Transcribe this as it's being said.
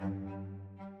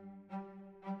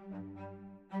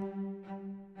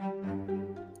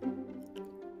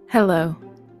Hello,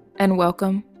 and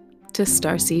welcome to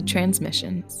Starseed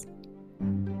Transmissions.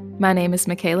 My name is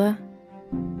Michaela,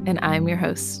 and I'm your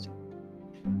host.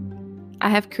 I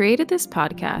have created this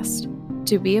podcast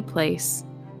to be a place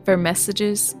for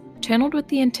messages channeled with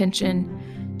the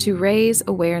intention to raise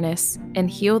awareness and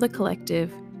heal the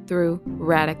collective through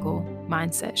radical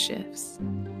mindset shifts.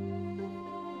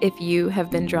 If you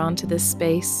have been drawn to this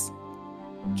space,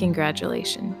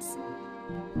 congratulations.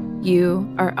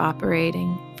 You are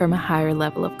operating from a higher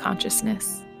level of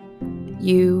consciousness.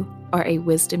 You are a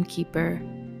wisdom keeper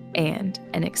and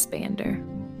an expander.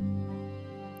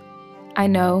 I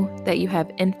know that you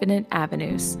have infinite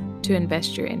avenues to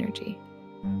invest your energy.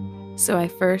 So I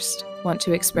first want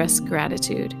to express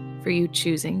gratitude for you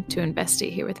choosing to invest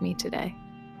it here with me today.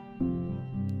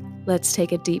 Let's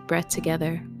take a deep breath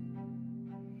together.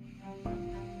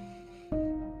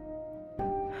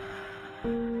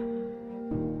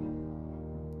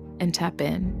 And tap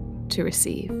in to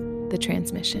receive the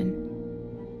transmission.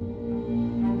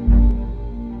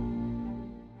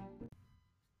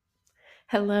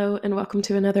 Hello, and welcome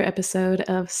to another episode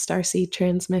of Starseed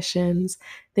Transmissions.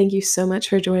 Thank you so much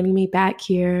for joining me back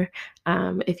here.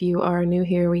 If you are new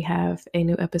here, we have a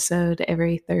new episode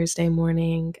every Thursday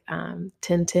morning,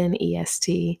 10:10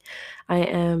 EST. I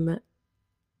am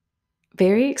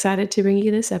very excited to bring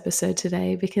you this episode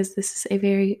today because this is a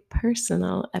very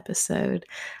personal episode.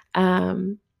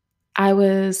 I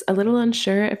was a little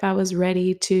unsure if I was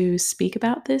ready to speak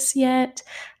about this yet,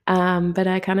 but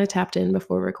I kind of tapped in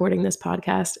before recording this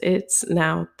podcast. It's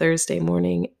now Thursday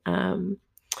morning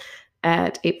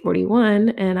at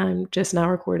 8:41, and I'm just now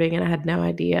recording, and I had no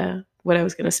idea what I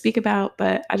was going to speak about,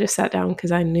 but I just sat down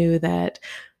because I knew that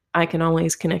I can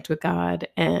always connect with God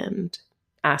and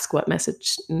ask what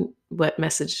message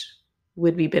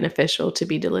would be beneficial to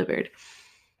be delivered.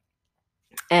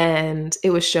 And it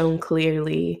was shown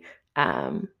clearly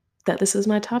that this was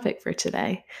my topic for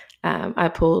today. I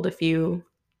pulled a few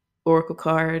oracle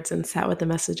cards and sat with the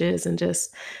messages and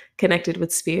just connected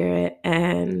with spirit.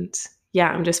 And yeah,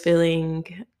 I'm just feeling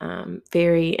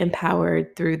very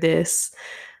empowered through this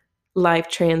life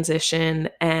transition.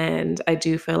 And I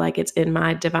do feel like it's in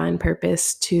my divine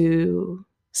purpose to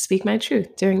speak my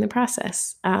truth during the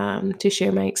process, to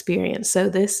share my experience. So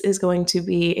this is going to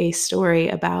be a story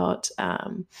about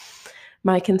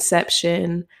my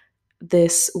conception.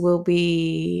 This will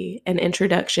be an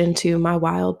introduction to my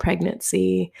wild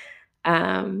pregnancy.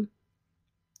 So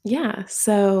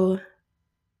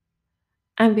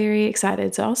I'm very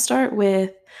excited. So I'll start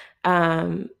with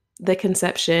the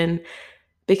conception,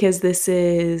 because this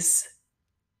is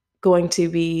going to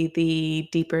be the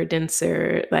deeper,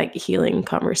 denser, like healing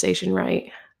conversation,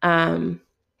 right?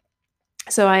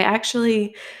 So I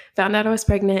actually found out I was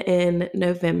pregnant in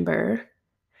November,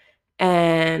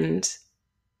 and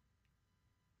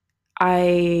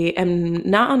I am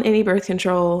not on any birth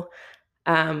control,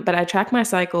 but I track my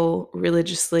cycle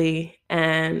religiously,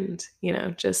 and,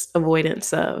 just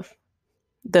avoidance of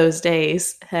those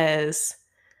days has,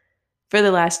 for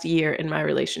the last year in my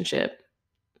relationship,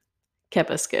 kept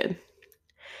us good.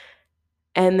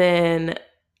 And then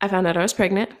I found out I was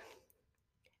pregnant,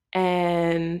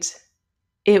 and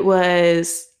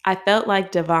I felt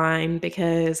like divine,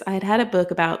 because I had had a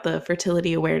book about the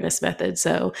fertility awareness method.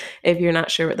 So if you're not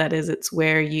sure what that is, it's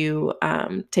where you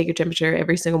take your temperature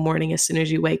every single morning as soon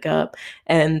as you wake up,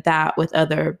 and that with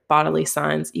other bodily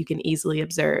signs you can easily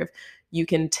observe. You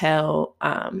can tell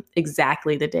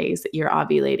exactly the days that you're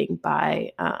ovulating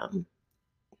by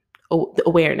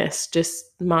awareness, just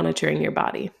monitoring your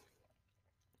body.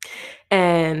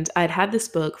 And I'd had this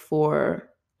book for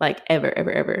like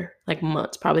ever, like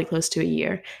months, probably close to a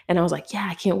year. And I was like, yeah,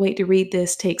 I can't wait to read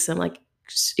this, take some like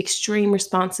extreme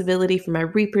responsibility for my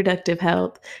reproductive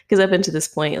health. Because up until this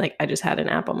point, like I just had an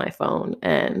app on my phone,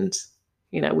 and,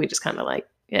 we just kind of like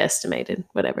estimated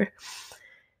whatever.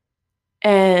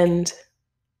 And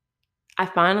I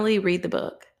finally read the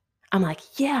book. I'm like,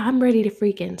 yeah, I'm ready to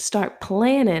freaking start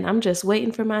planning. I'm just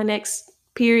waiting for my next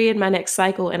period, my next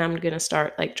cycle, and I'm going to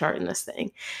start like charting this thing.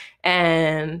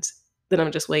 And then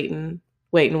I'm just waiting.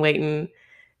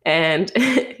 And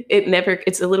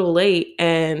it's a little late,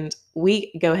 and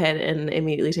we go ahead and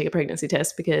immediately take a pregnancy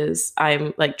test because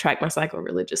I'm like track my cycle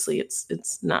religiously.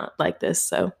 It's not like this.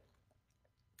 So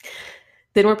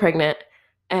then we're pregnant,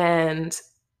 and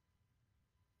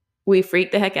we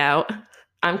freak the heck out.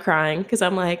 I'm crying because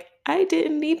I'm like, I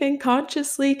didn't even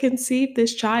consciously conceive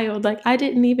this child. Like, I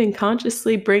didn't even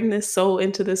consciously bring this soul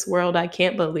into this world. I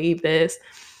can't believe this.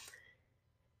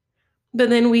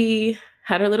 But then we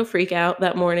had our little freak out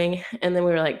that morning, and then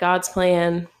we were like, God's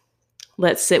plan,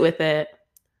 let's sit with it.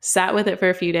 Sat with it for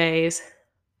a few days.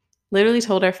 literally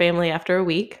told our family after a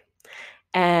week.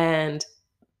 And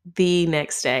the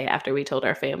next day after we told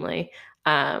our family,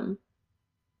 um,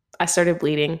 I started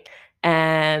bleeding,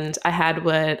 and I had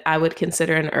what I would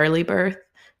consider an early birth.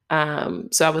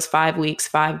 So I was 5 weeks,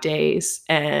 5 days,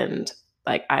 and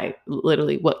like I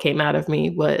literally, what came out of me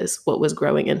was what was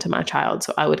growing into my child.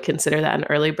 So I would consider that an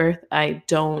early birth. I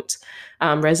don't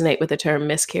resonate with the term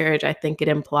miscarriage. I think it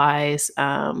implies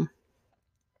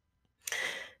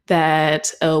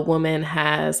that a woman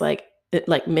has like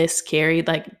miscarried,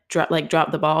 like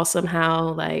dropped the ball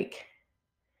somehow, like.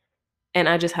 And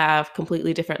I just have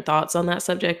completely different thoughts on that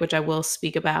subject, which I will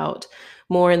speak about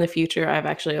more in the future. I've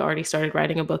actually already started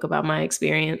writing a book about my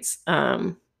experience,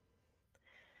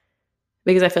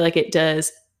 because I feel like it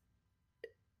does.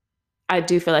 I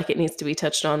do feel like it needs to be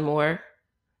touched on more,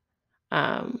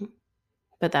 um,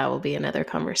 but that will be another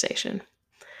conversation.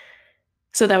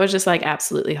 So that was just like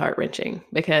absolutely heart wrenching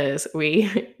because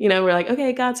we, we're like,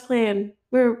 okay, God's plan.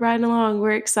 We're riding along.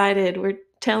 We're excited. We're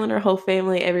telling our whole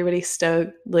family. Everybody's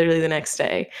stoked literally the next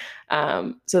day.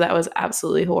 So that was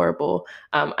absolutely horrible.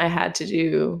 I had to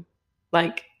do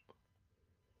like,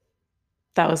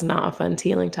 that was not a fun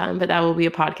healing time, but that will be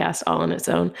a podcast all on its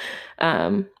own.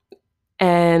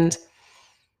 And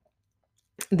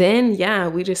then, yeah,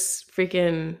 we just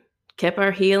freaking kept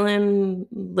our healing,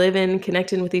 living,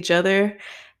 connecting with each other,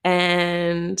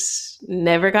 and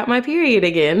never got my period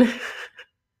again.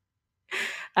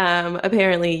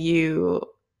 Apparently,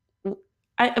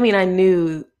 I mean, I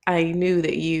knew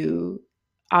that you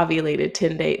ovulated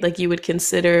 10 days. Like you would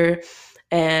consider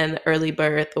an early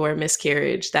birth or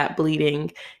miscarriage, that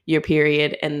bleeding, your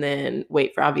period, and then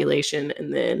wait for ovulation,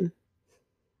 and then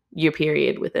your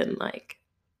period within like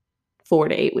 4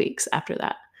 to 8 weeks after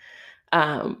that.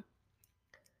 Um,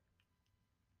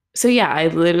 so yeah, I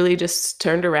literally just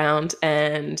turned around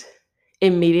and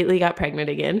immediately got pregnant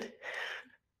again.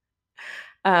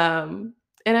 Um,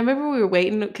 and I remember we were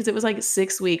waiting because it was like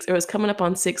 6 weeks, or it was coming up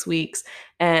on 6 weeks,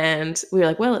 and we were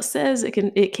like, well, it says it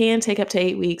can take up to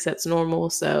 8 weeks. That's normal.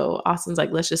 So Austin's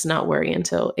like, let's just not worry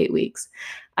until 8 weeks.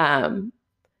 Um,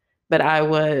 but I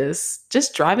was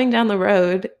just driving down the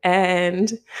road,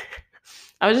 and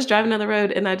I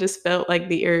just felt like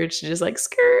the urge to just like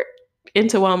skirt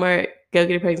into Walmart, go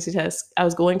get a pregnancy test. I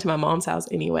was going to my mom's house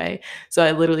anyway. So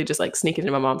I literally just like sneak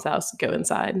into my mom's house, go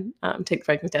inside, take the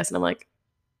pregnancy test. And I'm like,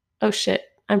 oh shit,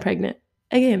 I'm pregnant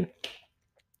again.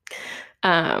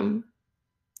 Um,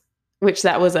 which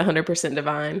that was 100%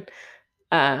 divine.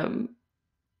 Um,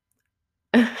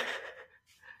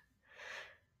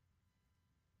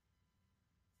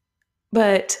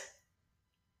 but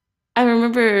I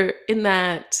remember in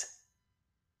that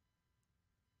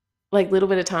like little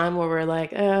bit of time where we're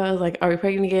like, oh, like, are we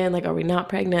pregnant again? Like, are we not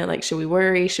pregnant? Like, should we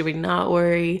worry? Should we not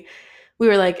worry? We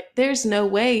were like, there's no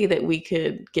way that we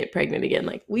could get pregnant again.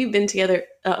 Like, we've been together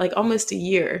like almost a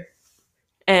year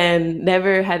and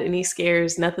never had any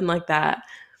scares, nothing like that.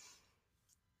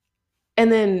 And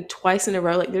then twice in a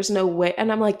row, like, there's no way. And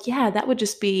I'm like, yeah, that would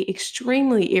just be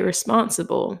extremely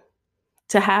irresponsible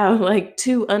to have like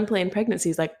two unplanned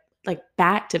pregnancies, like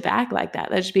back to back like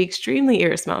that. That should be extremely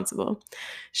irresponsible.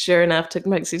 Sure enough, took the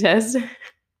pregnancy test.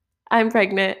 I'm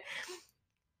pregnant.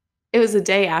 It was the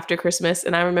day after Christmas,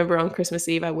 and I remember on Christmas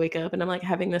Eve, I wake up and I'm like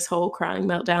having this whole crying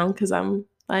meltdown because I'm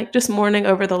like just mourning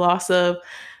over the loss of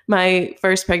my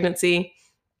first pregnancy.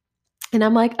 And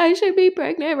I'm like, I should be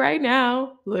pregnant right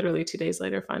now. Literally 2 days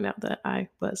later, find out that I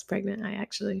was pregnant. I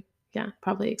actually, yeah,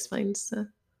 probably explains the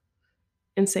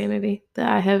insanity that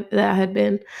I had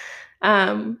been.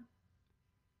 Um,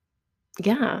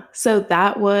 yeah, so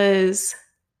that was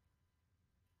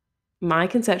my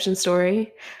conception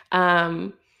story.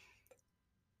 Um,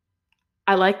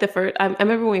 I like the first. I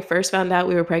remember when we first found out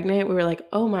we were pregnant, we were like,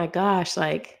 "Oh my gosh,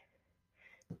 like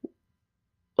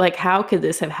how could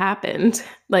this have happened?"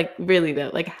 Like really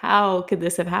though, like how could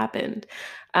this have happened?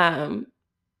 Um,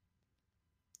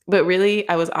 but really,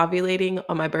 I was ovulating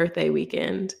on my birthday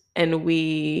weekend, and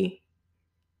we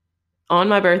on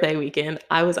my birthday weekend,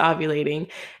 I was ovulating,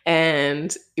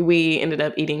 and we ended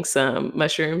up eating some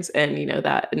mushrooms, and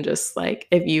that, and just like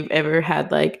if you've ever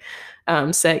had like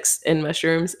sex and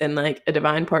mushrooms and like a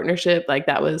divine partnership, like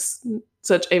that was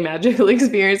such a magical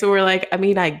experience. And we're like, I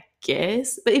mean, I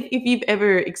guess, but if you've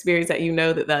ever experienced that,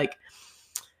 that like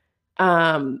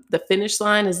the finish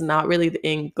line is not really the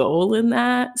end goal in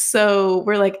that. So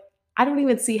we're like, I don't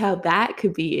even see how that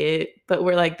could be it, but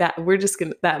we're like that. We're just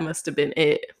gonna. That must have been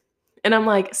it. And I'm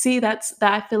like, see, that's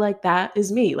that. I feel like that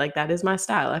is me. Like that is my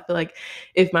style. I feel like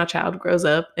if my child grows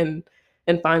up and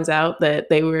finds out that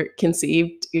they were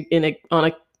conceived on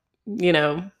a you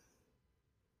know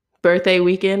birthday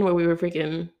weekend where we were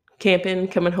freaking camping,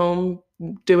 coming home,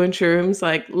 doing shrooms,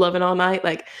 like loving all night,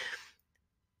 like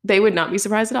they would not be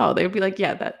surprised at all. They would be like,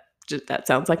 yeah, that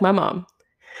sounds like my mom.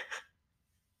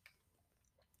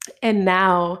 And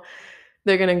now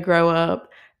they're going to grow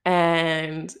up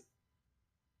and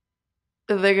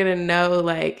they're going to know,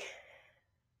 like,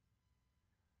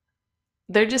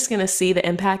 they're just going to see the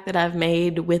impact that I've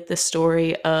made with the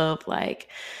story of like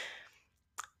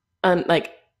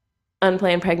like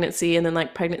unplanned pregnancy, and then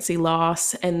like pregnancy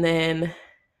loss, and then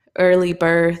early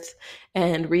birth,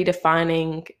 and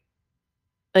redefining,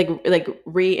 like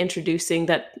reintroducing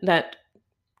that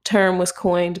term was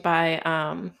coined by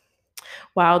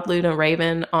Wild Luna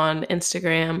Raven on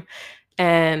Instagram,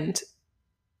 and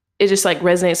it just like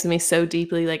resonates with me so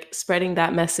deeply, like spreading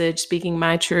that message, speaking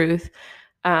my truth,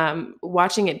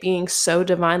 watching it being so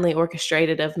divinely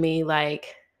orchestrated of me,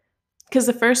 like, because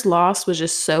the first loss was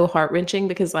just so heart-wrenching,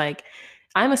 because like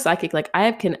I'm a psychic, like I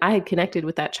had connected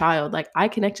with that child, like I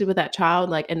connected with that child,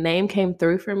 like a name came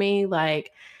through for me,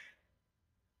 like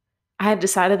I had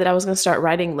decided that I was going to start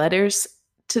writing letters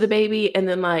to the baby, and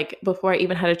then like before I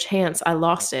even had a chance I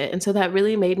lost it, and so that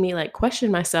really made me like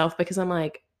question myself, because I'm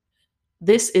like,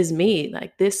 this is me,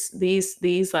 like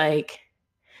these like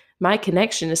my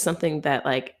connection is something that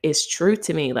like is true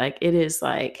to me, like it is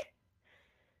like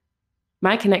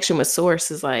my connection with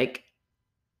source is like,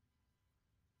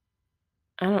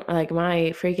 I don't, like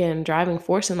my freaking driving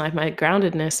force in life, my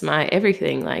groundedness, my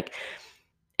everything, like,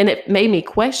 and it made me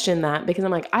question that, because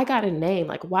I'm like, I got a name,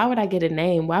 like why would I get a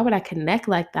name, why would I connect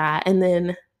like that and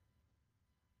then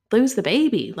lose the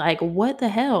baby, like what the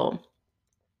hell.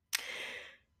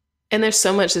 And there's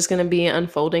so much that's going to be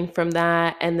unfolding from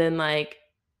that, and then like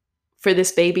for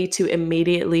this baby to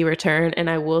immediately return, and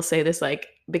I will say this, like,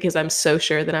 because I'm so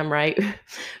sure that I'm right,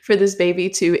 for this baby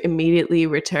to immediately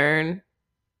return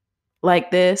like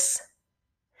this,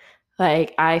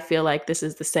 like I feel like this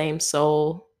is the same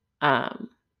soul. um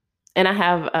and I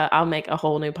have I'll make a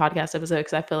whole new podcast episode,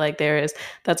 because I feel like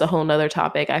that's a whole nother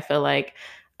topic. I feel like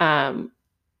um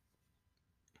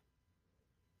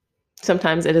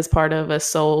sometimes it is part of a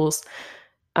soul's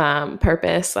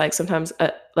purpose, like sometimes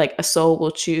like a soul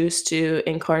will choose to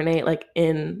incarnate like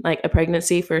in like a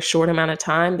pregnancy for a short amount of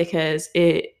time, because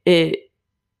it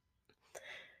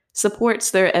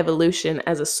supports their evolution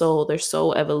as a soul, their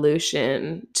soul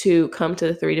evolution, to come to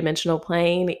the three-dimensional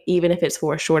plane, even if it's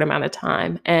for a short amount of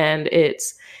time. And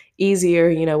it's easier,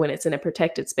 you know, when it's in a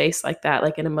protected space like that,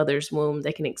 like in a mother's womb,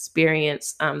 they can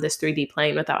experience this 3D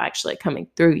plane without actually coming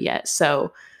through yet.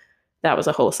 So that was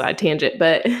a whole side tangent,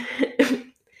 but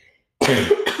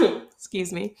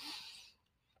excuse me.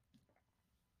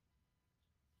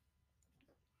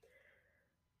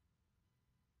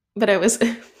 But I was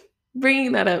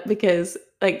bringing that up because,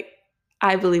 like,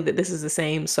 I believe that this is the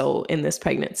same soul in this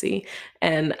pregnancy,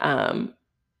 and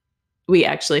we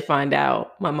actually find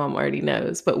out. My mom already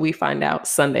knows, but we find out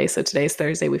Sunday. So today's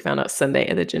Thursday. We found out Sunday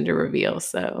at the gender reveal.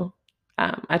 So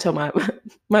I told my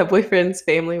my boyfriend's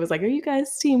family was like, "Are you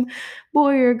guys team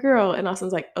boy or girl?" And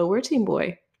Austin's like, "Oh, we're team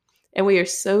boy," and we are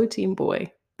so team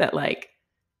boy that like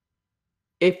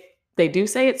if they do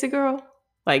say it's a girl,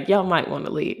 like y'all might want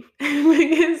to leave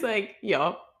because like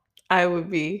y'all, I would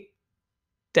be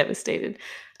devastated.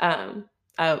 Um,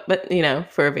 but you know,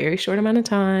 for a very short amount of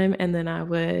time, and then I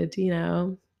would, you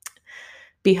know,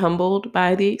 be humbled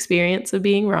by the experience of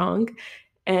being wrong,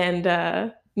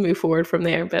 and move forward from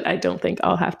there. But I don't think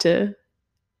I'll have to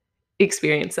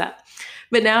experience that.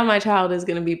 But now my child is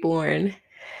going to be born,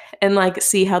 and like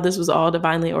see how this was all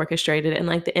divinely orchestrated, and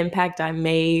like the impact I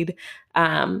made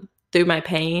through my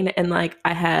pain. And like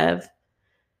I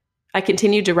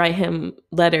continued to write him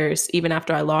letters even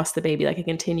after I lost the baby. Like I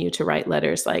continued to write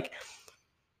letters, like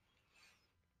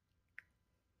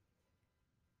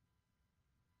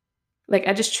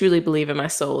I just truly believe in my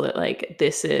soul that like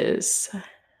this is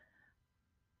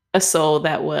a soul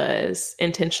that was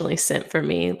intentionally sent for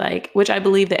me, like, which I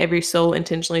believe that every soul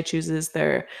intentionally chooses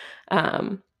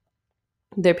um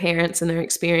their parents and their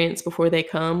experience before they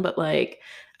come. But like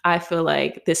I feel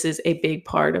like this is a big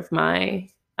part of my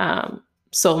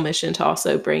soul mission, to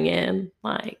also bring in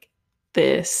like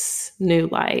this new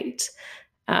light.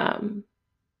 um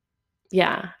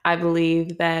yeah, I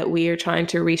believe that we are trying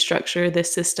to restructure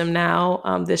this system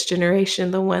now, this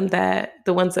generation, the ones that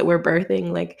we're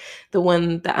birthing, like the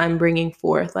one that I'm bringing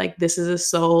forth. Like this is a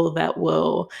soul that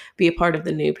will be a part of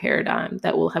the new paradigm,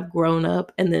 that will have grown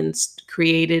up and then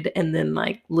created, and then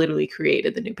like literally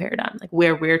created the new paradigm. Like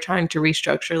where we're trying to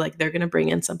restructure, like they're going to bring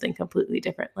in something completely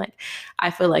different. Like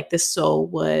I feel like this soul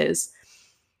was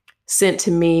sent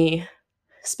to me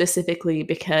specifically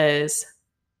because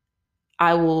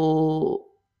I will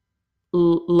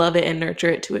love it and nurture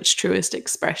it to its truest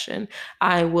expression.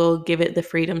 I will give it the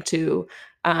freedom to,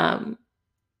 um,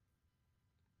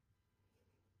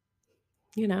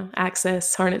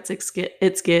 access, harness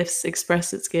its gifts,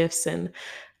 express its gifts, and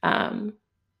um,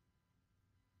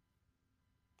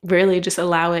 really just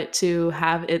allow it to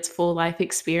have its full life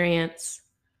experience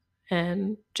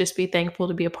and just be thankful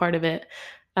to be a part of it.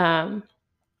 Um,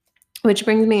 which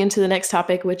brings me into the next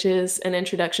topic, which is an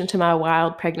introduction to my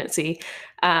wild pregnancy.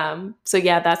 So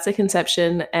yeah, that's the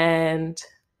conception. And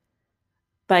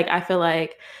like, I feel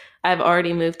like I've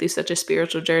already moved through such a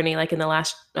spiritual journey. Like in the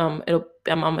last, I'm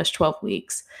almost 12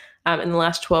 weeks. In the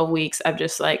last 12 weeks, I've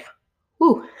just like,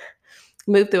 whoo,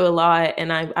 moved through a lot.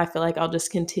 And I feel like I'll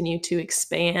just continue to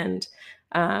expand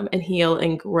and heal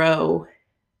and grow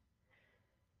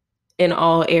in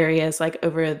all areas like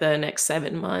over the next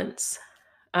 7 months.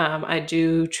 I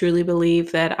do truly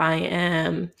believe that I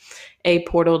am a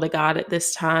portal to God at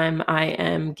this time. I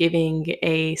am giving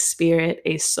a spirit,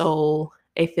 a soul,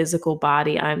 a physical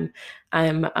body. I'm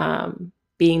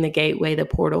being the gateway, the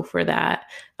portal for that,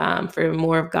 for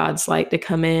more of God's light to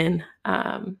come in.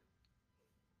 Yeah,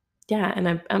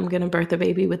 and I'm going to birth a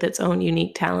baby with its own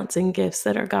unique talents and gifts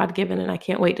that are God given, and I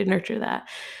can't wait to nurture that.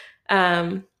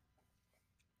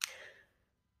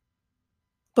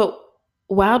 But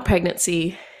wild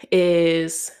pregnancy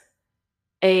is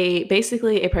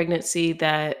basically a pregnancy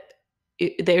that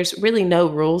there's really no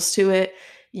rules to it.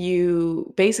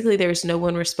 There's no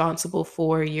one responsible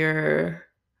for your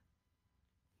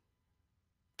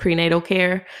prenatal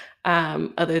care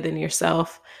other than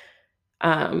yourself.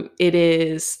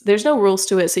 There's no rules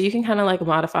to it, so you can kind of like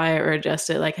modify it or adjust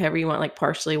it like however you want, like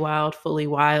partially wild, fully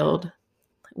wild,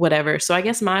 whatever. So I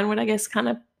guess mine would, kind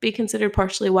of be considered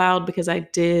partially wild because I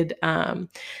did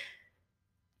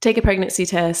take a pregnancy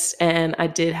test and I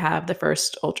did have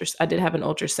I did have an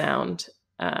ultrasound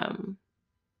um,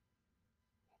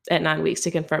 at 9 weeks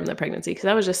to confirm the pregnancy because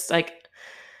I was just like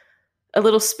a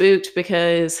little spooked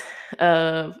because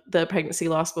of the pregnancy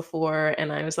loss before,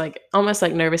 and I was like almost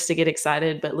like nervous to get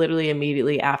excited, but literally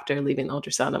immediately after leaving the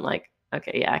ultrasound, I'm like,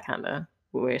 okay, yeah, I kind of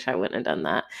wish I wouldn't have done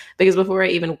that because before I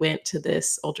even went to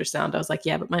this ultrasound, I was like,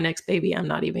 yeah, but my next baby, I'm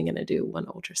not even going to do one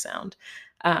ultrasound.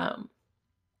 Um,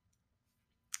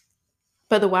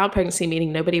 but the wild pregnancy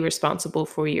meaning nobody responsible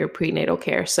for your prenatal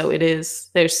care. So and this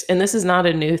is not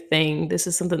a new thing. This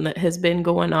is something that has been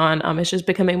going on. It's just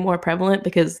becoming more prevalent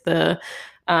because the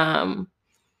um,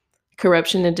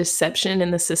 corruption and deception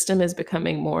in the system is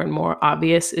becoming more and more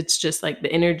obvious. It's just like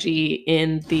the energy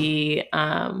in the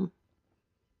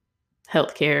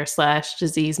healthcare /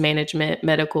 disease management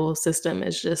medical system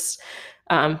is just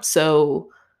so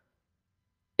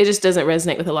it just doesn't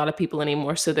resonate with a lot of people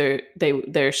anymore. So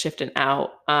they're shifting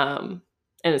out, and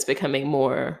it's becoming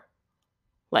more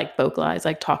like vocalized,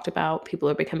 like talked about. People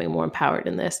are becoming more empowered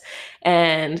in this,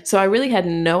 and so I really had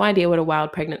no idea what a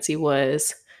wild pregnancy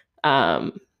was.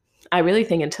 I really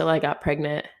think until I got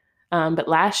pregnant. But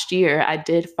last year I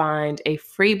did find a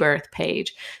free birth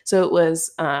page. So it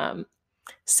was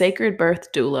Sacred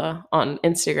Birth Doula on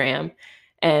Instagram,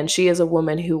 and she is a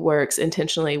woman who works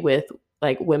intentionally with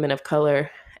like women of color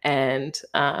and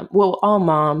all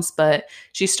moms, but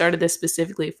she started this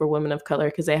specifically for women of color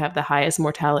because they have the highest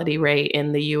mortality rate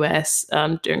in the US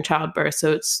during childbirth.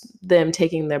 So it's them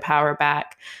taking their power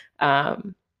back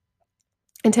and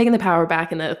taking the power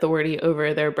back and the authority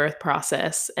over their birth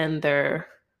process and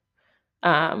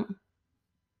um,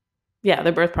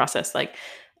 their birth process. Like,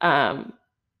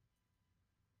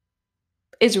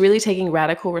 is really taking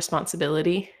radical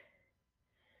responsibility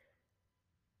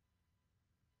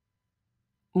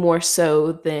more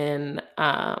so than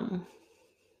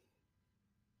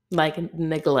like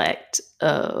neglect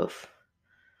of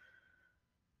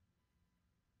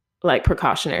like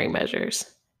precautionary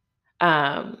measures.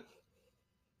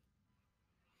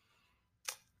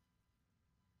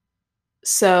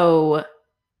 So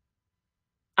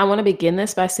I want to begin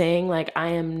this by saying like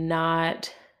I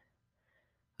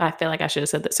feel like I should have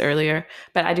said this earlier,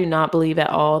 but I do not believe at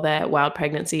all that wild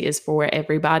pregnancy is for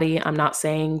everybody. I'm not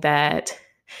saying that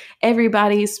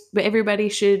everybody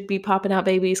should be popping out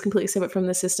babies completely separate from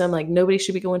the system. Like nobody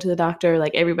should be going to the doctor.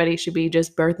 Like everybody should be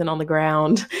just birthing on the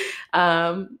ground,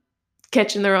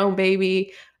 catching their own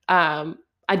baby. I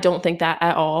don't think that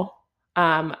at all.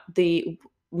 The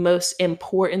most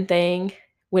important thing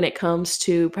when it comes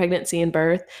to pregnancy and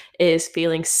birth is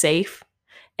feeling safe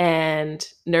and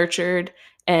nurtured.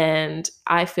 And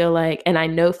I feel like, and I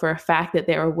know for a fact that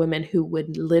there are women who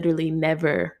would literally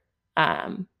never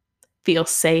feel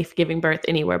safe giving birth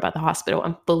anywhere but the hospital.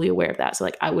 I'm fully aware of that. So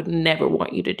like, I would never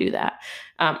want you to do that.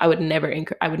 I would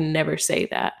never say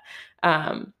that.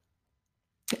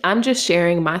 I'm just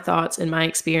sharing my thoughts and my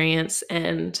experience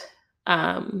and,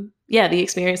 yeah, the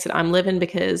experience that I'm living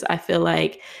because I feel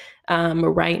like,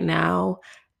 right now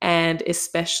and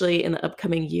especially in the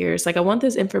upcoming years, like, I want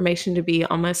this information to be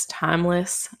almost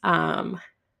timeless,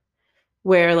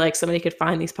 where, like, somebody could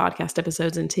find these podcast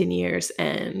episodes in 10 years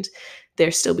and there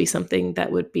still be something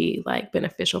that would be, like,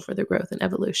 beneficial for their growth and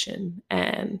evolution,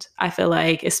 and I feel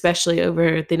like, especially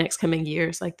over the next coming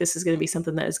years, like, this is gonna be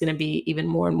something that is gonna be even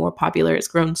more and more popular. It's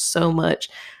grown so much,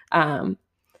 um,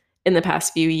 in the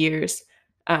past few years,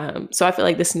 so I feel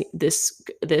like this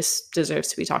deserves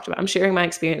to be talked about. I'm sharing my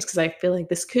experience because I feel like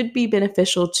this could be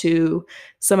beneficial to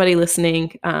somebody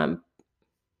listening,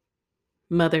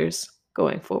 mothers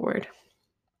going forward.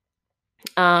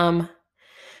 Um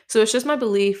So it's just my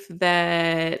belief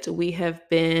that we have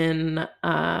been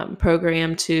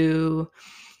programmed to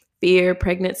fear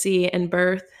pregnancy and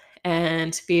birth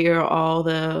and fear all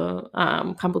the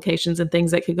complications and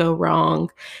things that could go wrong.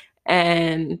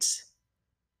 And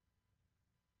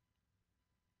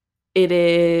it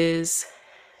is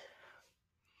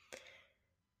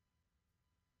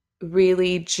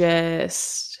really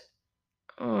just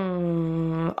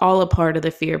all a part of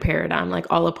the fear paradigm, like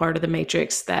all a part of the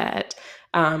matrix that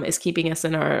is keeping us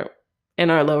in our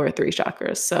lower three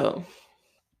chakras. So,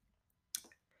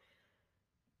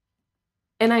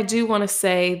 and I do want to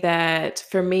say that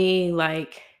for me,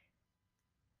 like,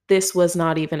 this was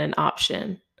not even an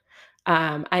option.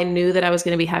 I knew that I was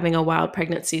going to be having a wild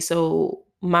pregnancy. So,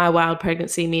 my wild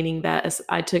pregnancy, meaning that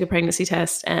I took a pregnancy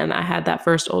test and I had that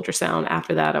first ultrasound.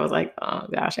 After that, I was like, oh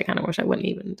gosh, I kind of wish I wouldn't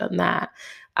even done that.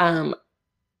 Um,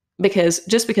 because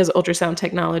ultrasound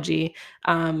technology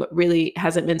really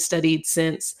hasn't been studied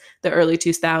since the early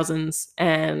 2000s,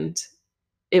 and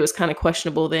it was kind of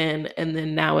questionable then. And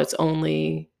then now it's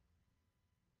only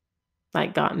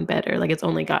like gotten better. Like it's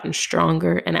only gotten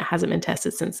stronger and it hasn't been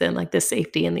tested since then, like the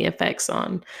safety and the effects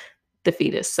on the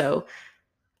fetus. So,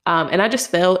 and I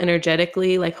just felt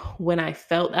energetically like when I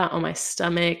felt that on my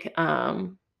stomach,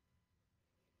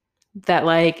 that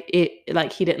like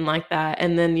like he didn't like that.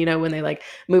 And then, when they like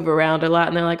move around a lot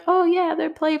and they're like, oh yeah, they're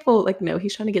playful. Like, no,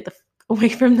 he's trying to get the away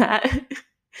from that.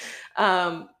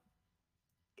 um,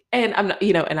 And I'm not,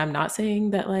 and I'm not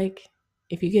saying that like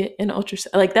if you get an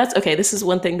ultrasound, like that's okay. This is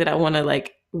one thing that I want to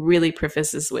like really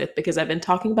preface this with because I've been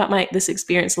talking about my this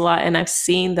experience a lot, and I've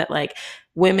seen that like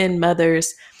women,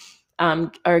 mothers,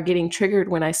 are getting triggered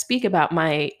when I speak about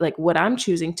my like what I'm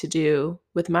choosing to do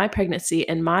with my pregnancy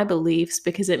and my beliefs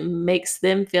because it makes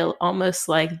them feel almost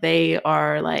like they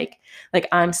are like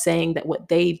I'm saying that what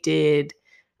they did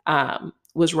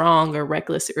was wrong or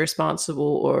reckless,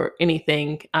 irresponsible, or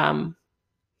anything.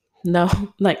 No,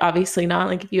 like, obviously not,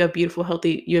 like, if you have beautiful,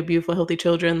 healthy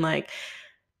children, like,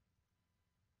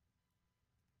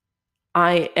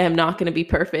 I am not gonna be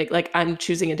perfect, like, I'm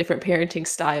choosing a different parenting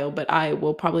style, but I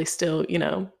will probably still,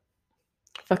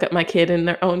 fuck up my kid in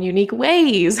their own unique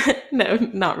ways. No,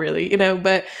 not really,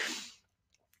 but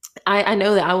I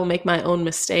know that I will make my own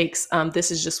mistakes.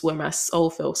 This is just where my soul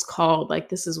feels called. Like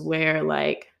this is where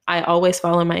like I always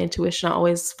follow my intuition. I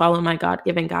always follow my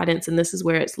God-given guidance, and this is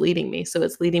where it's leading me. So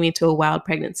it's leading me to a wild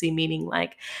pregnancy, meaning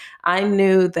like I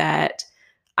knew that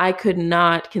I could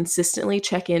not consistently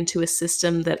check into a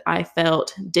system that I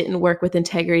felt didn't work with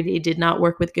integrity, did not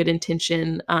work with good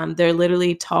intention. They're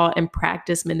literally taught and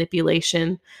practice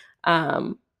manipulation.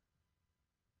 Um,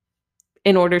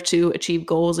 in order to achieve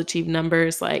goals, achieve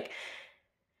numbers, like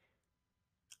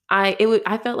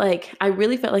I felt like I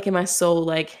really felt like in my soul,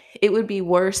 like it would be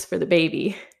worse for the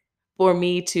baby for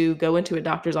me to go into a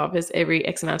doctor's office every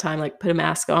X amount of time, like put a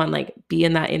mask on, like be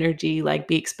in that energy, like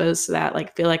be exposed to that,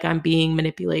 like feel like I'm being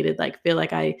manipulated, like feel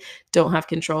like I don't have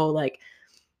control. Like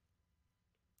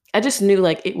I just knew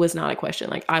like it was not a question.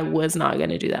 Like I was not going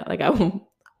to do that. Like I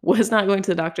was not going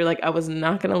to the doctor. Like I was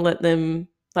not going to let them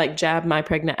like jab my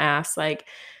pregnant ass. Like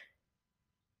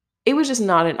it was just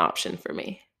not an option for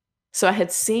me. So I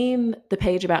had seen the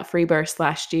page about free births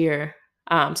last year.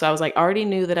 So I was like, already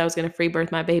knew that I was going to free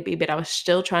birth my baby, but I was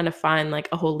still trying to find like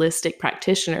a holistic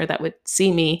practitioner that would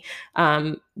see me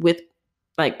with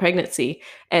like pregnancy.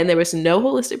 And there was no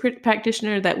holistic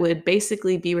practitioner that would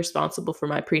basically be responsible for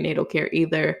my prenatal care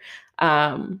either.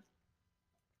 Um,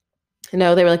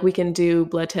 no, they were like, we can do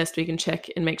blood tests, we can check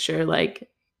and make sure like,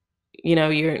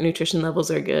 your nutrition levels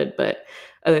are good. But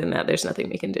other than that, there's nothing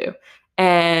we can do.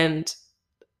 And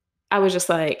I was just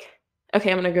like, okay,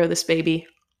 I'm gonna grow this baby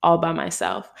all by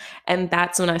myself. And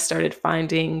that's when I started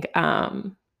finding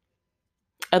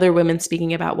other women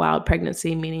speaking about wild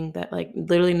pregnancy, meaning that like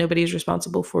literally nobody's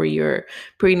responsible for your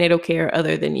prenatal care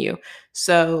other than you.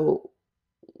 So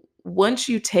once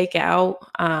you take out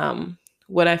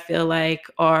what I feel like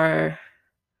are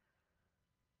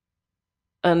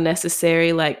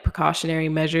unnecessary like precautionary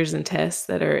measures and tests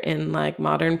that are in like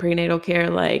modern prenatal care.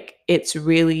 Like it's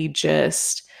really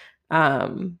just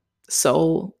um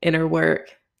soul inner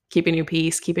work, keeping your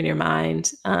peace, keeping your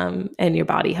mind and your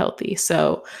body healthy.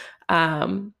 So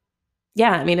um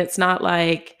yeah, I mean it's not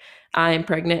like I'm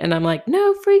pregnant and I'm like,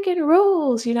 no freaking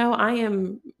rules. You know, I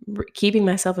am keeping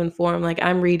myself informed. Like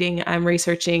I'm reading, I'm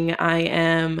researching, I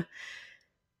am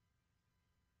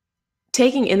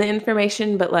taking in the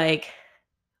information, but like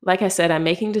I said, I'm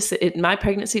making my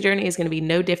pregnancy journey is going to be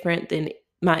no different than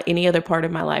my any other part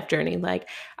of my life journey. Like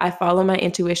I follow my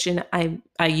intuition.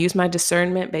 I use my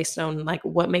discernment based on like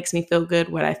what makes me feel good,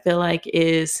 what I feel like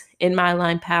is in my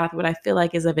line path, what I feel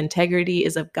like is of integrity,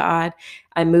 is of God.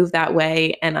 I move that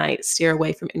way and I steer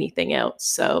away from anything else.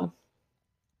 So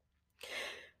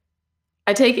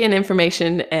I take in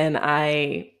information and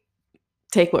I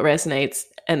take what resonates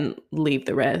and leave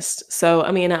the rest. So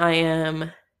I mean, I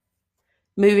am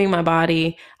moving my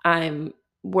body. I'm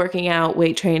working out,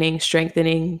 weight training,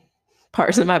 strengthening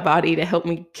parts of my body to help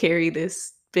me carry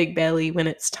this big belly when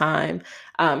it's time.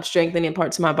 Strengthening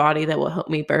parts of my body that will help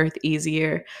me birth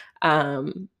easier.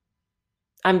 Um,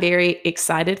 I'm very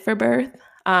excited for birth.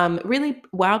 Really,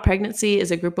 Wild Pregnancy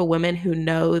is a group of women who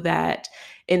know that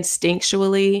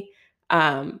instinctually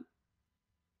um,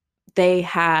 they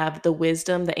have the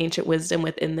wisdom, the ancient wisdom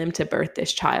within them to birth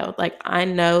this child. Like I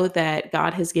know that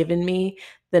God has given me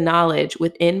the knowledge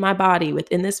within my body,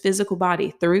 within this physical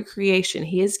body, through creation.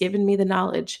 He has given me the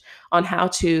knowledge on how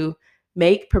to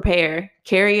make, prepare,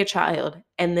 carry a child,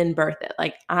 and then birth it.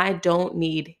 Like I don't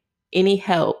need any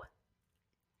help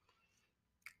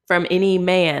from any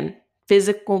man,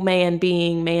 physical man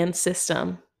being, man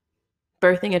system,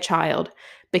 birthing a child,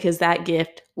 because that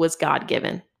gift was God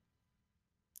given.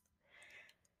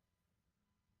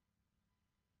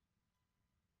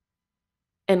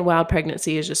 And Wild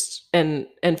Pregnancy is just and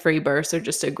free births are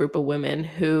just a group of women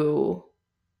who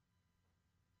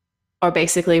are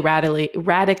basically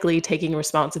radically taking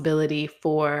responsibility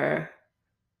for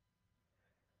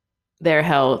their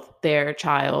health, their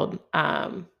child,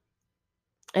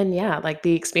 and yeah, like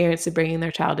the experience of bringing their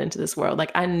child into this world.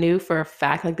 Like I knew for a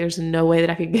fact, like there's no way that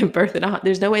I could give birth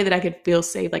there's no way that I could feel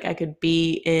safe. Like I could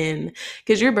be in,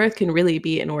 because your birth can really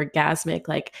be an orgasmic,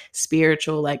 like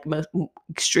spiritual, like most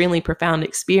extremely profound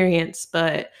experience.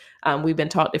 But we've been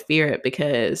taught to fear it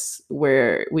because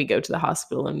we go to the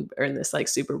hospital and are in this like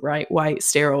super bright white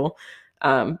sterile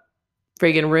um,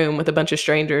 friggin' room with a bunch of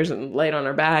strangers and laid on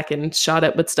her back and shot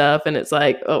up with stuff. And it's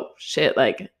like, oh shit,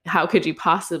 like how could you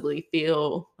possibly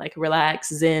feel like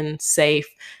relaxed, zen, safe,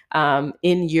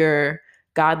 in your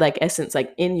godlike essence,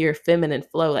 like in your feminine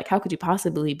flow? Like how could you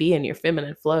possibly be in your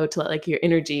feminine flow to let like your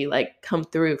energy like come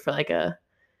through for like a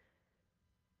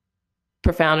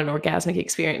profound and orgasmic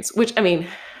experience? Which I mean,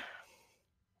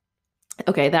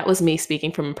 okay, that was me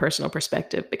speaking from a personal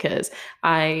perspective because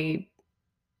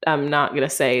I'm not going to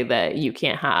say that you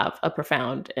can't have a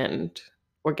profound and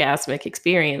orgasmic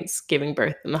experience giving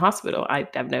birth in the hospital. I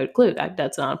have no clue.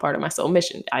 That's not a part of my soul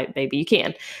mission. Maybe you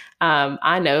can.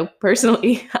 I know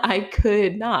personally I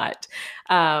could not.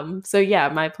 So yeah,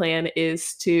 my plan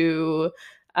is to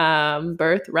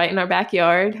birth right in our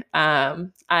backyard.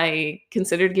 I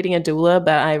considered getting a doula,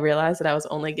 but I realized that I was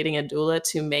only getting a doula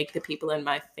to make the people in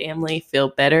my family feel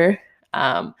better.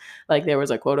 Like there was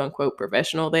a quote unquote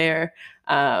professional there.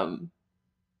 Um,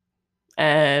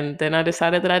 and then I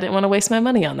decided that I didn't want to waste my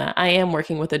money on that. I am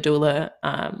working with a doula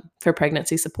for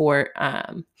pregnancy support.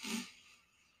 I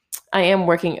am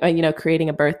working, creating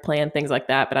a birth plan, things like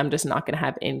that. But I'm just not going to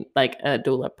have like a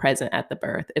doula present at the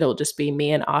birth. It'll just be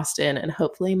me and Austin, and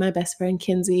hopefully my best friend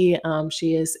Kinsey.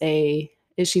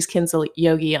 She's Kinsey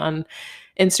Yogi on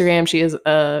Instagram. She is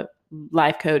a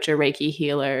life coach, a Reiki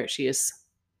healer. She is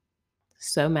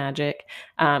so magic.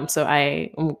 So I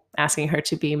am asking her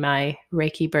to be my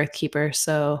Reiki birth keeper.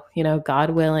 So, God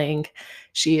willing,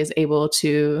 she is able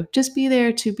to just be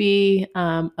there to be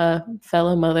a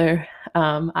fellow mother,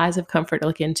 eyes of comfort to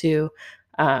look into,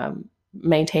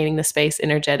 maintaining the space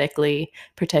energetically,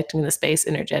 protecting the space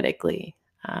energetically.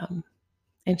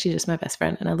 And she's just my best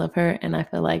friend and I love her. And I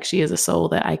feel like she is a soul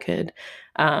that I could,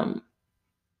 that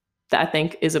I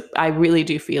think I really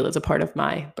do feel is a part of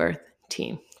my birth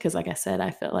team. Because like I said,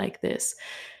 I feel like this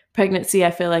pregnancy,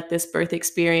 I feel like this birth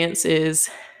experience is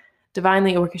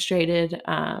divinely orchestrated.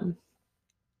 I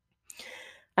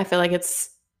feel like it's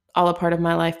all a part of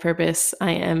my life purpose.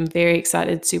 I am very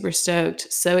excited, super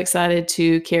stoked, so excited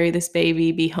to carry this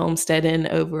baby, be homesteading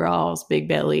overalls, big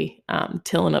belly,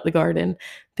 tilling up the garden,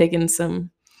 picking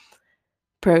some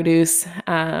produce,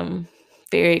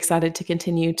 very excited to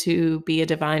continue to be a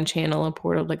divine channel, a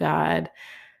portal to God.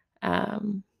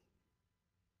 Um,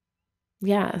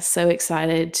 yeah, so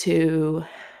excited to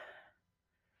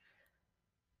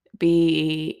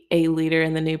be a leader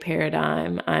in the new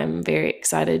paradigm. I'm very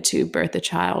excited to birth a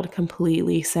child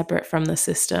completely separate from the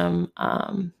system.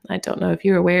 I don't know if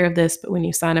you're aware of this, but when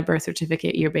you sign a birth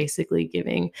certificate, you're basically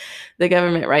giving the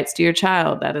government rights to your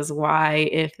child. That is why,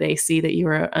 if they see that you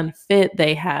are unfit,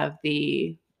 they have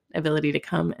the ability to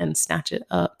come and snatch it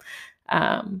up.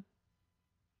 Um,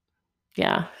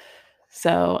 yeah.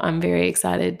 So I'm very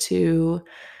excited to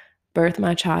birth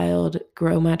my child,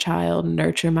 grow my child,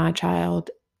 nurture my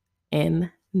child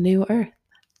in New Earth.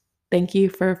 Thank you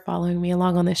for following me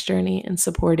along on this journey and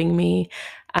supporting me.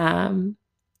 Um,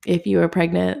 if you are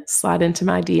pregnant, slide into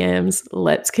my DMs.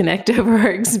 Let's connect over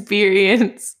our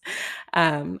experience.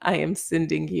 I am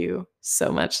sending you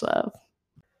so much love.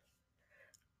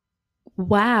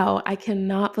 Wow, I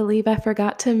cannot believe I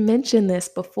forgot to mention this.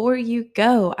 Before you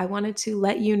go, I wanted to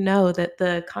let you know that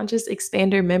the Conscious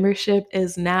Expander membership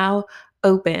is now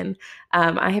open.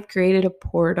 I have created a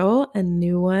portal, a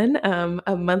new one,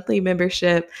 a monthly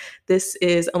membership. This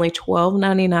is only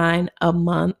 $12.99 a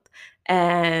month.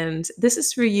 And this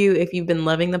is for you if you've been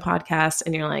loving the podcast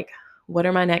and you're like, what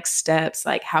are my next steps?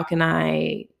 Like, how can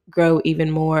I grow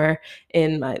even more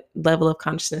in my level of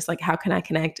consciousness? Like, how can I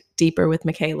connect deeper with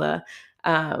Michaela?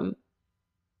 um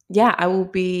yeah, I will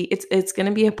be it's going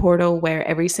to be a portal where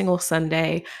every single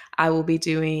Sunday I will be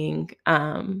doing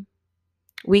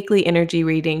weekly energy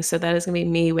readings. So that is going to be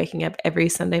me waking up every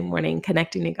Sunday morning,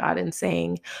 connecting to God and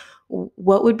saying,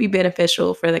 what would be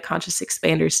beneficial for the conscious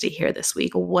expanders to hear this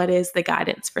week? What is the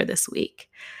guidance for this week?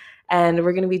 And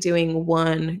we're going to be doing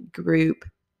one group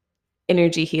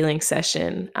energy healing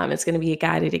session. It's going to be a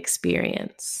guided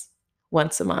experience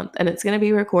once a month, and it's going to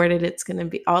be recorded. It's going to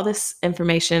be all this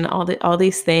information, all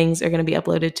these things are going to be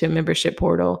uploaded to a membership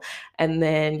portal, and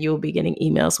then you'll be getting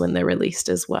emails when they're released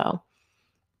as well.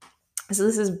 So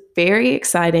this is very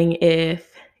exciting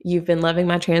if you've been loving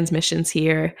my transmissions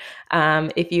here.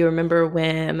 If you remember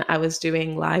when I was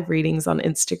doing live readings on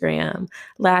Instagram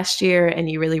last year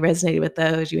and you really resonated with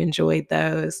those, you enjoyed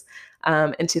those.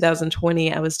 In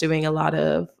 2020, I was doing a lot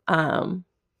of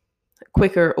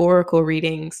quicker oracle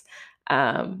readings,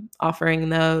 offering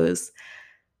those.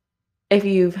 If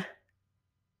you've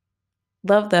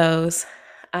loved those,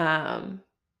 um,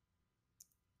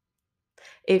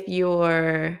 if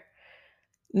you're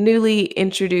newly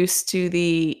introduced to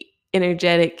the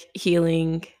energetic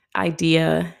healing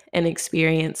idea and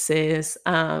experiences,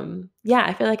 yeah,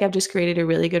 I feel like I've just created a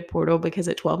really good portal, because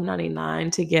at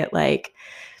 $12.99 to get like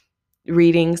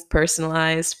readings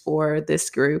personalized for this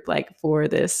group, like for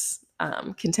this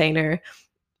container,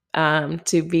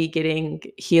 to be getting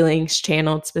healings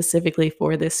channeled specifically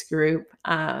for this group.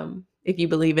 If you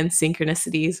believe in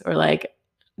synchronicities or like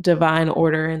divine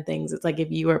order and things, it's like if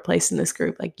you are placed in this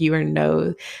group, like you are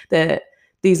know that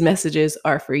these messages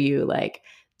are for you. Like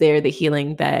they're the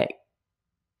healing that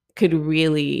could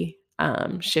really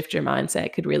shift your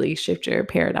mindset, could really shift your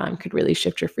paradigm, could really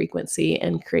shift your frequency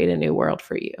and create a new world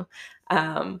for you.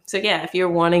 So yeah, if you're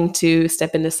wanting to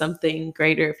step into something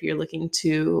greater, if you're looking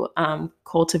to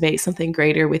cultivate something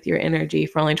greater with your energy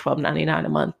for only $12.99 a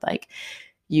month, like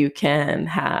you can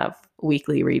have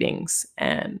weekly readings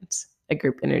and a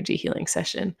group energy healing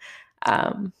session.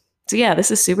 So yeah,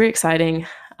 this is super exciting.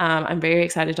 I'm very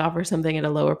excited to offer something at a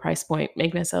lower price point,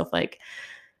 make myself like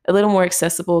a little more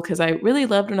accessible, because I really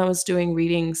loved when I was doing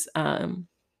readings in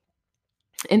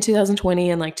 2020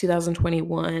 and like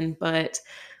 2021, but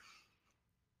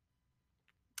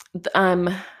I'm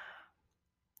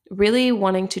really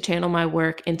wanting to channel my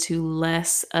work into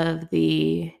less of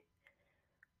the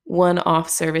one-off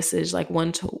services, like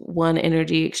one-to-one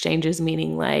energy exchanges,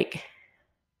 meaning like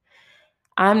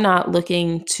I'm not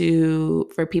looking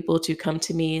for people to come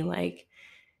to me like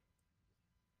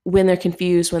when they're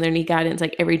confused, when they need guidance,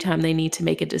 like every time they need to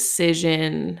make a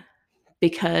decision,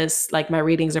 because like my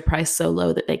readings are priced so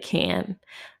low that they can.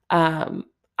 Um,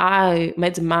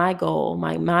 it's my goal,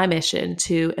 my mission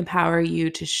to empower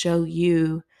you, to show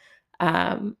you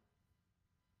um,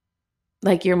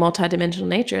 like your multidimensional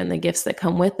nature and the gifts that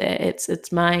come with it.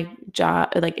 It's my job,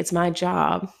 like it's my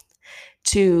job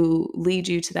to lead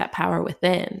you to that power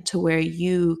within, to where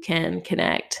you can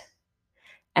connect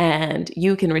and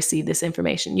you can receive this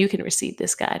information, you can receive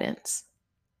this guidance.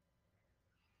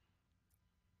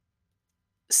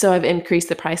 So I've increased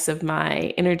the price of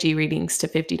my energy readings to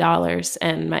 $50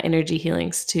 and my energy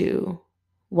healings to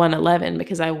 $111,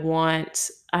 because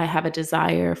I have a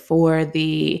desire for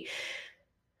the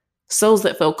souls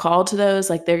that feel called to those.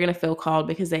 Like they're going to feel called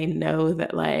because they know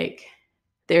that like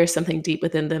there's something deep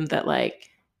within them that like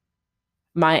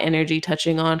my energy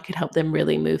touching on could help them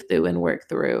really move through and work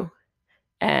through.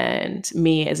 And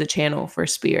me as a channel for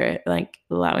spirit, like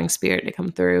allowing spirit to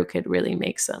come through, could really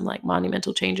make some like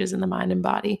monumental changes in the mind and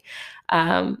body.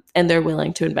 And they're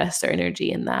willing to invest their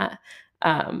energy in that.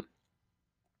 Um,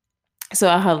 so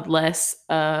I'll have less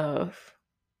of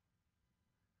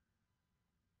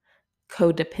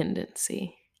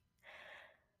codependency.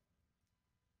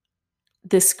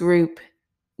 This group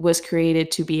was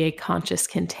created to be a conscious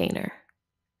container.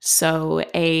 So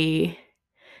a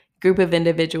group of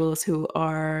individuals who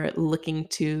are looking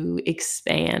to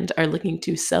expand, are looking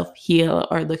to self-heal,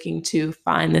 are looking to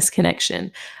find this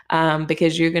connection,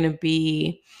 because you're going to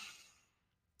be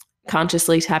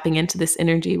consciously tapping into this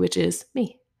energy, which is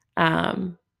me.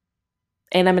 And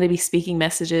I'm going to be speaking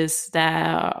messages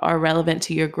that are relevant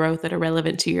to your growth, that are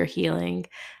relevant to your healing.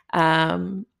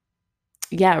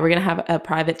 Yeah, we're going to have a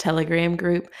private Telegram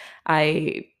group.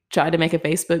 I tried to make a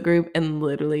Facebook group, and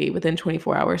literally within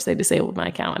 24 hours, they disabled my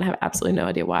account. And I have absolutely no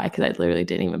idea why, because I literally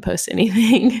didn't even post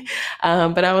anything.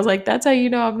 But I was like, that's how you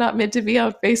know I'm not meant to be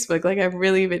on Facebook. Like, I'm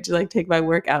really meant to like take my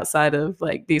work outside of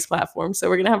like these platforms. So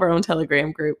we're going to have our own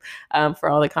Telegram group for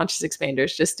all the conscious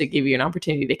expanders, just to give you an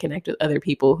opportunity to connect with other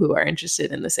people who are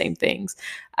interested in the same things.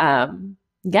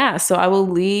 Yeah, so I will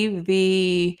leave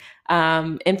the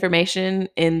information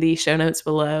in the show notes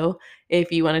below if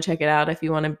you want to check it out, if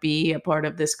you want to be a part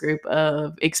of this group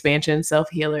of expansion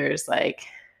self-healers, like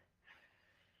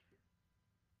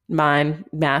mind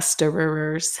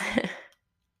masterers.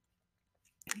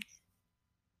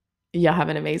 Y'all have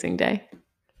an amazing day.